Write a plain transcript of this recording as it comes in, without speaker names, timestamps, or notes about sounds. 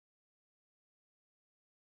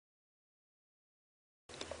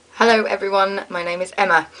Hello everyone, my name is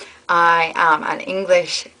Emma. I am an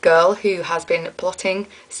English girl who has been plotting,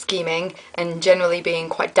 scheming and generally being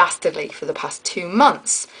quite dastardly for the past 2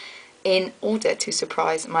 months in order to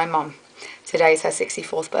surprise my mum. Today is her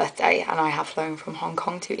 64th birthday and I have flown from Hong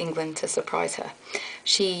Kong to England to surprise her.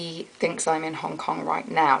 She thinks I'm in Hong Kong right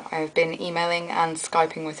now. I have been emailing and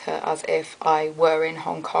Skyping with her as if I were in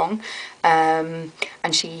Hong Kong, and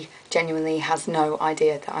she genuinely has no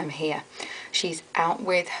idea that I'm here. She's out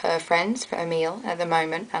with her friends for a meal at the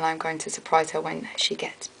moment and I'm going to surprise her when she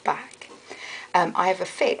gets back. I have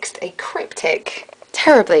affixed a cryptic,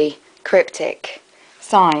 terribly cryptic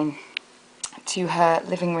sign to her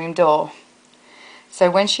living room door.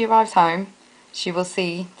 So when she arrives home, she will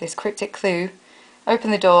see this cryptic clue,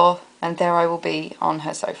 open the door, and there I will be on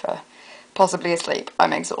her sofa, possibly asleep.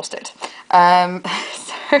 I'm exhausted.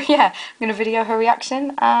 So yeah, I'm going to video her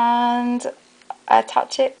reaction and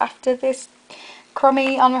attach it after this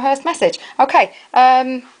crummy, unrehearsed message. Okay,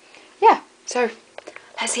 yeah, so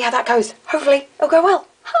let's see how that goes. Hopefully it'll go well.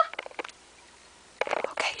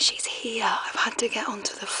 Okay, she's here. I've had to get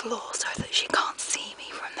onto the floor so that she can't see me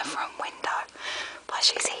from the front window. But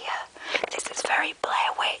she's here. This is very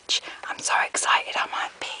Blair Witch. I'm so excited I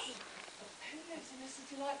might pee. Who lives in a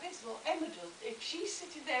city like this? Well, Emma does. If she's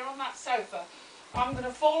sitting there on that sofa, I'm going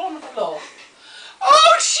to fall on the floor.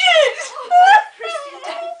 Oh, shit! Christy,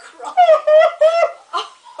 don't cry.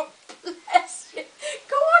 Oh, bless you.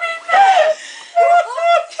 Go on in there.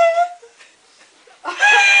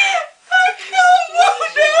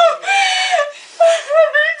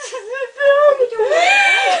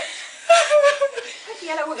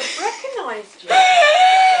 I would have recognised you.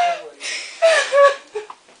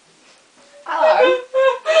 Hello.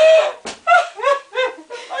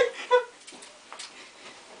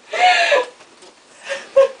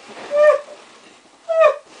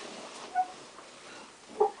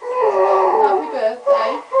 Happy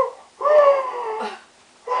birthday.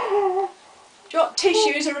 Do you want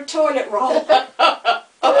tissues or a toilet roll?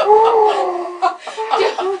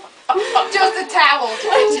 Just a towel.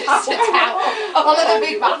 Just a towel. One of the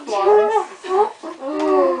big bath ones.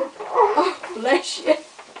 Oh, bless you.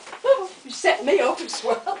 You set me up as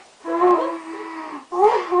well. Oh,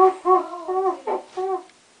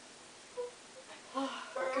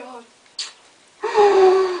 God.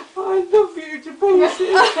 I love you to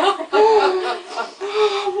pieces.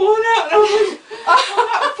 I'm worn out.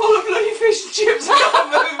 I'm full of bloody fish and chips. I can't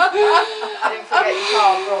move. I didn't forget your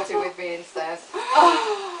card, brought it with me instead.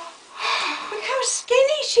 Look how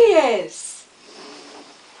skinny she is.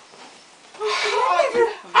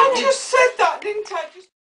 I just said that, didn't I?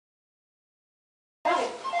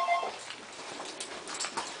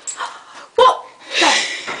 What?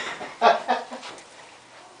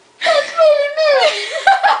 That's really mean.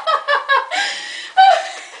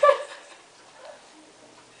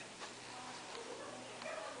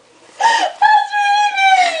 That's really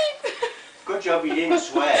mean. Good job you didn't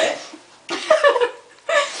swear.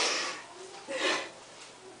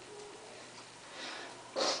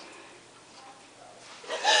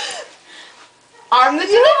 I'm the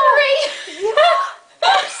delivery.